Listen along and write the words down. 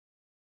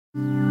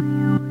Welcome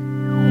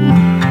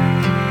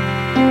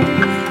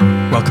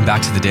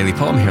back to the Daily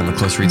Poem here on the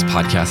Close Reads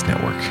Podcast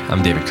Network.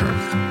 I'm David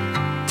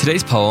Kern.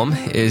 Today's poem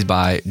is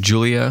by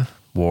Julia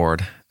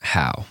Ward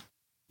Howe.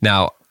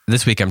 Now,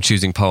 this week I'm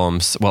choosing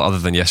poems, well, other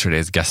than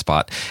yesterday's guest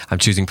spot, I'm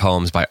choosing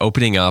poems by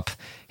opening up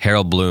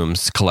Harold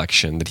Bloom's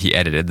collection that he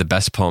edited, The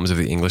Best Poems of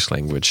the English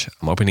Language.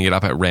 I'm opening it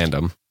up at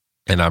random,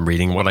 and I'm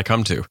reading what I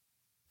come to.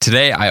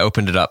 Today, I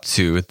opened it up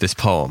to this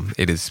poem.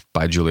 It is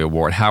by Julia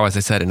Ward Howe, as I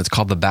said, and it's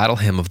called The Battle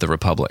Hymn of the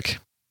Republic.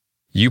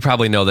 You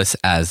probably know this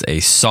as a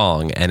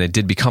song, and it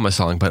did become a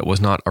song, but it was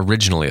not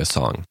originally a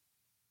song.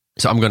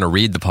 So I'm going to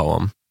read the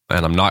poem,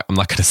 and I'm not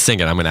going to sing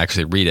it. I'm going to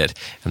actually read it,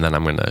 and then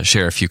I'm going to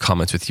share a few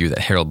comments with you that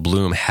Harold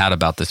Bloom had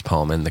about this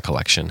poem in the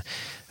collection,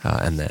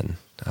 and then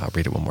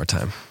read it one more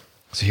time.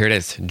 So here it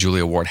is,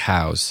 Julia Ward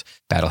Howe's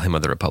Battle Hymn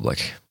of the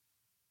Republic.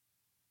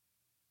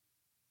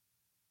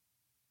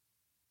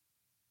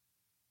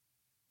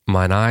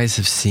 Mine eyes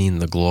have seen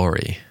the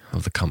glory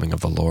of the coming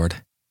of the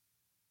Lord.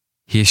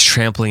 He is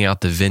trampling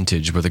out the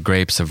vintage where the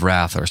grapes of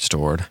wrath are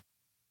stored.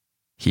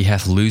 He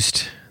hath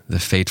loosed the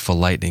fateful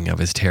lightning of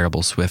his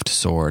terrible swift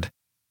sword.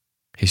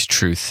 His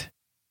truth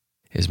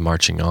is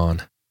marching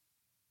on.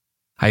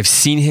 I have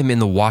seen him in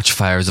the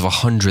watchfires of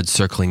 100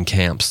 circling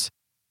camps.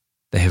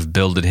 They have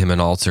builded him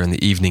an altar in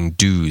the evening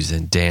dews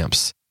and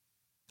damps.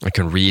 I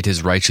can read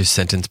his righteous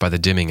sentence by the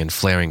dimming and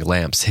flaring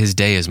lamps. His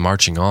day is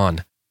marching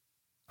on.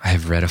 I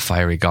have read a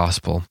fiery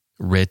gospel,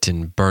 writ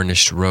in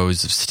burnished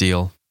rows of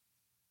steel.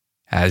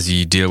 As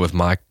ye deal with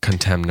my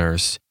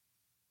contemners,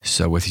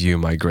 so with you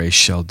my grace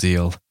shall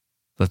deal.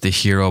 Let the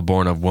hero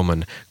born of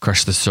woman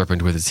crush the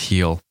serpent with his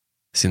heel,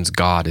 since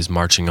God is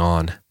marching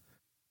on.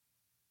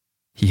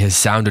 He has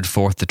sounded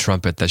forth the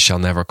trumpet that shall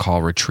never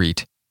call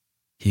retreat.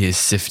 He is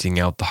sifting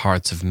out the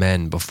hearts of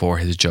men before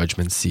his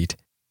judgment seat.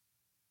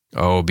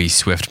 Oh, be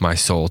swift, my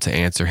soul, to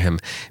answer him.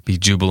 Be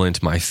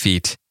jubilant, my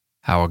feet.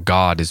 Our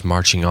God is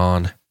marching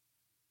on.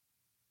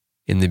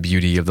 In the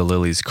beauty of the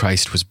lilies,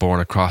 Christ was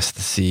born across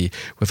the sea,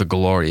 with a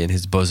glory in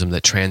his bosom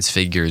that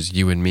transfigures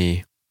you and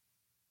me.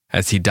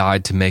 As he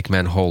died to make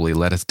men holy,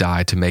 let us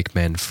die to make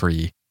men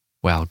free,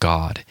 while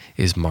God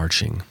is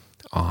marching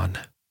on.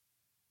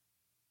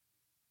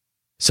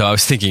 So I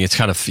was thinking, it's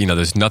kind of,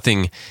 there's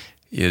nothing,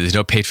 there's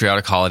no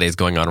patriotic holidays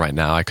going on right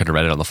now. I could have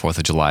read it on the 4th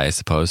of July, I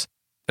suppose.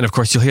 And of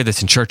course, you'll hear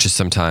this in churches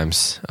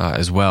sometimes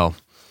as well.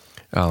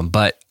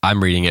 But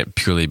I'm reading it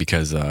purely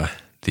because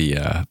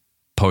the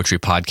poetry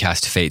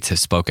podcast fates have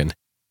spoken.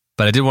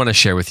 But I did want to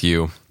share with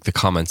you the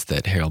comments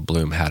that Harold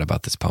Bloom had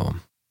about this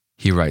poem.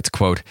 He writes,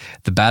 quote,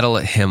 "The Battle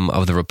Hymn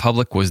of the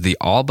Republic was the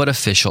all but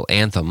official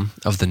anthem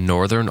of the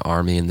Northern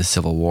Army in the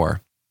Civil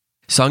War.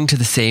 Sung to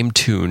the same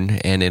tune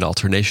and in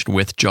alternation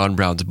with John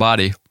Brown's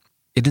Body,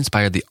 it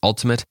inspired the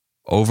ultimate,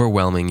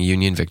 overwhelming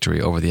Union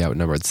victory over the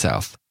outnumbered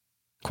South.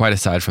 Quite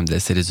aside from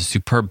this, it is a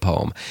superb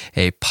poem,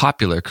 a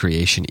popular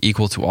creation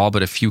equal to all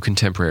but a few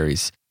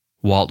contemporaries,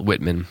 Walt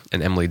Whitman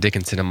and Emily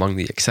Dickinson among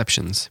the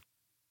exceptions.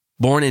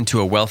 Born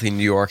into a wealthy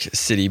New York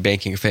City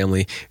banking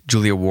family,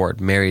 Julia Ward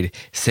married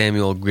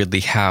Samuel Gridley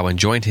Howe and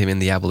joined him in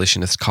the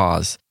abolitionist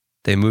cause.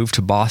 They moved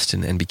to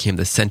Boston and became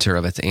the center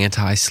of its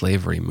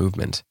anti-slavery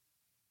movement.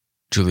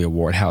 Julia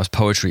Ward Howe's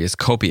poetry is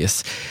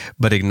copious,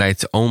 but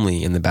ignites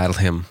only in the Battle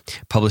Hymn,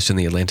 published in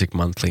the Atlantic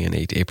Monthly in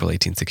April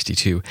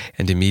 1862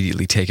 and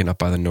immediately taken up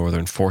by the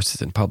Northern forces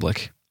in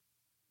public.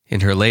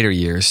 In her later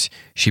years,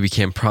 she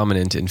became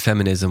prominent in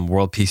feminism,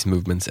 world peace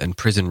movements, and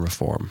prison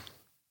reform,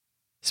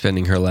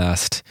 spending her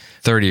last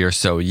 30 or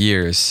so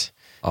years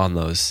on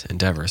those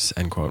endeavors,"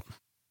 end quote.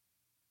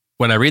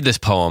 When I read this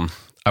poem,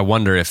 I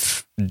wonder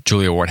if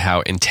Julia Ward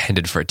Howe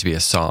intended for it to be a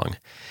song,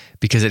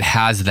 because it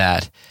has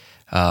that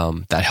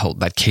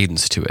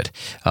cadence to it.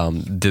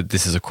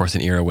 This is, of course,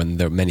 an era when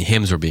many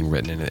hymns were being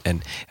written in it,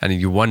 and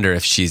you wonder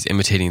if she's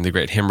imitating the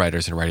great hymn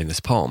writers in writing this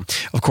poem.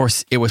 Of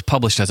course, it was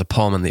published as a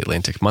poem in the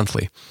Atlantic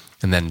Monthly,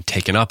 and then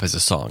taken up as a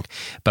song.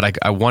 But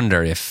I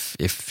wonder if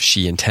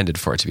she intended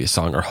for it to be a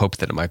song, or hoped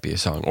that it might be a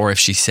song, or if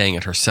she sang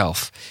it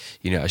herself,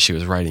 as she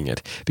was writing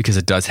it, because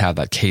it does have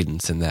that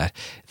cadence and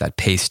that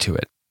pace to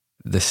it,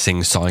 the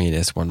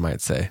sing-songiness, one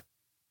might say.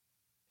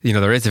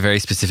 There is a very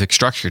specific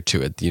structure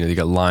to it. You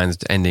got lines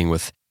ending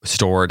with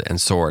stored and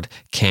sword,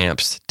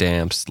 camps,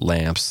 damps,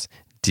 lamps,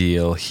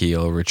 deal,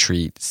 heel,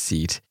 retreat,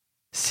 seat,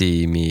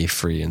 see me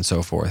free, and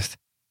so forth.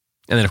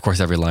 And then, of course,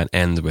 every line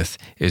ends with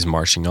is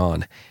marching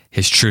on.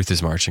 His truth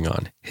is marching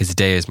on. His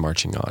day is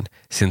marching on.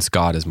 Since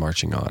God is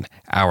marching on.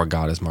 Our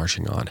God is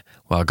marching on.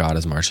 While God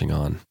is marching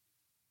on.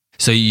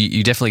 So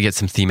you definitely get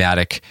some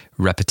thematic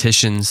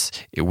repetitions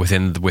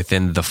within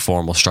the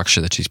formal structure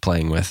that she's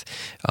playing with,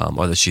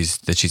 or that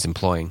she's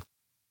employing.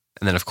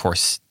 And then, of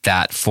course,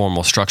 that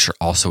formal structure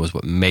also is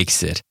what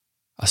makes it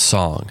a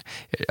song.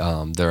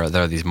 There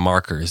are these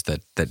markers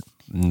that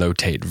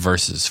notate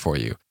verses for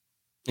you.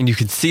 And you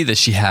can see that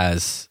she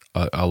has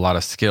a lot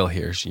of skill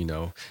here,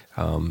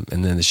 and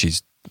then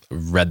she's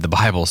read the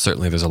Bible,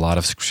 certainly there's a lot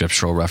of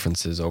scriptural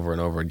references over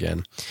and over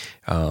again.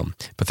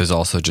 But there's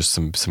also just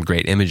some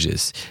great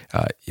images.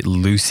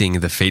 Loosing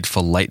the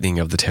fateful lightning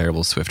of the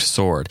terrible swift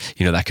sword.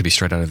 That could be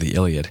straight out of the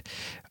Iliad.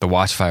 The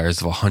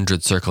watchfires of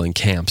 100 circling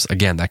camps.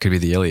 Again, that could be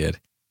the Iliad.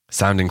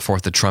 Sounding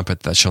forth the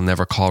trumpet that shall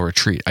never call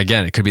retreat.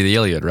 Again, it could be the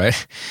Iliad,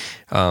 right?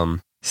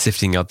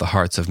 Sifting out the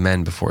hearts of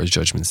men before his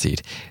judgment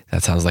seat.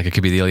 That sounds like it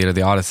could be the Iliad or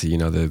the Odyssey,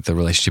 the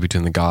relationship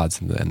between the gods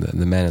and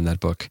the men in that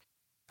book.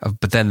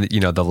 But then,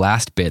 the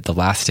last bit, the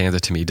last stanza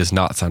to me does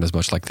not sound as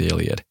much like the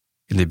Iliad.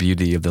 In the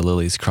beauty of the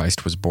lilies,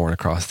 Christ was born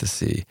across the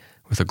sea,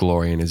 with a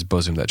glory in his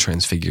bosom that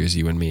transfigures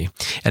you and me.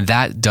 And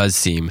that does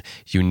seem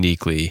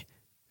uniquely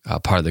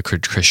part of the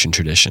Christian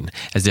tradition,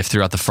 as if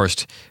throughout the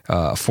first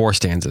 4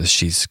 stanzas,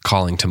 she's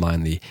calling to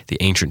mind the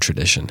ancient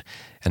tradition.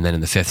 And then in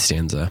the 5th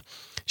stanza,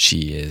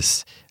 she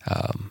is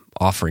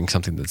offering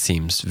something that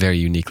seems very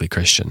uniquely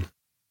Christian,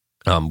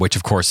 which,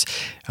 of course,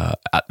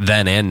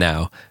 then and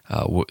now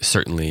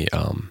certainly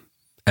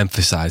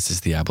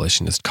emphasizes the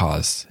abolitionist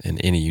cause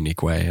in a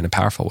unique way, in a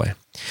powerful way.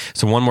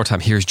 So one more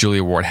time, here's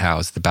Julia Ward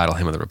Howe's The Battle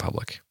Hymn of the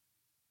Republic.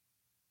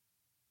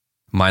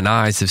 Mine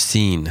eyes have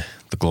seen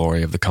the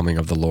glory of the coming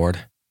of the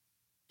Lord.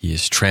 He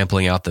is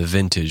trampling out the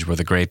vintage where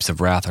the grapes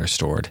of wrath are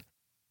stored.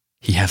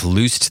 He hath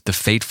loosed the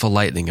fateful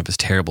lightning of his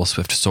terrible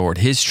swift sword.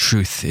 His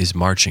truth is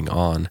marching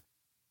on.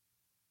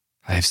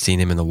 I have seen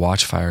him in the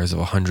watchfires of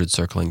 100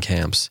 circling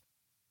camps.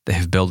 They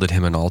have builded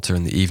him an altar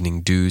in the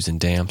evening dews and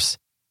damps.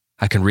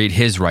 I can read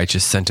his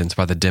righteous sentence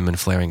by the dim and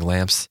flaring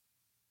lamps.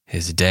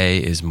 His day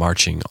is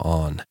marching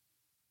on.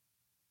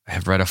 I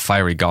have read a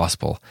fiery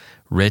gospel,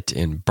 writ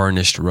in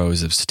burnished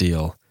rows of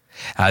steel.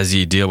 As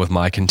ye deal with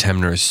my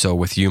contemners, so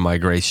with you my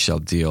grace shall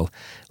deal.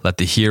 Let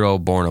the hero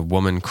born of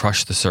woman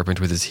crush the serpent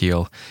with his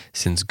heel,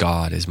 since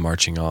God is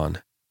marching on.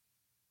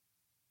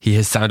 He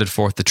has sounded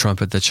forth the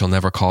trumpet that shall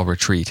never call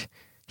retreat.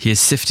 He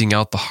is sifting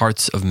out the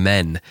hearts of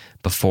men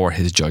before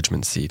his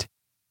judgment seat.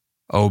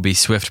 Oh, be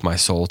swift, my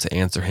soul, to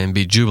answer him.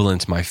 Be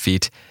jubilant, my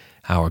feet.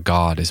 Our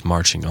God is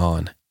marching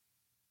on.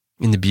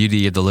 In the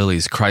beauty of the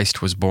lilies,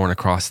 Christ was born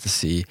across the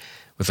sea,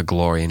 with a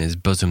glory in his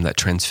bosom that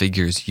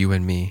transfigures you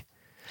and me.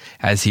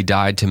 As he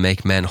died to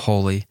make men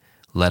holy,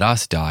 let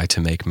us die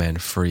to make men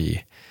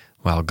free,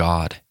 while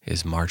God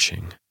is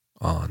marching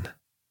on.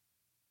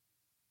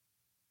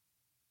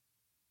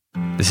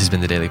 This has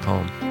been the Daily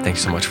Poem.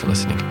 Thanks so much for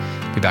listening.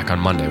 Be back on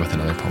Monday with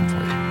another poem for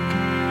you.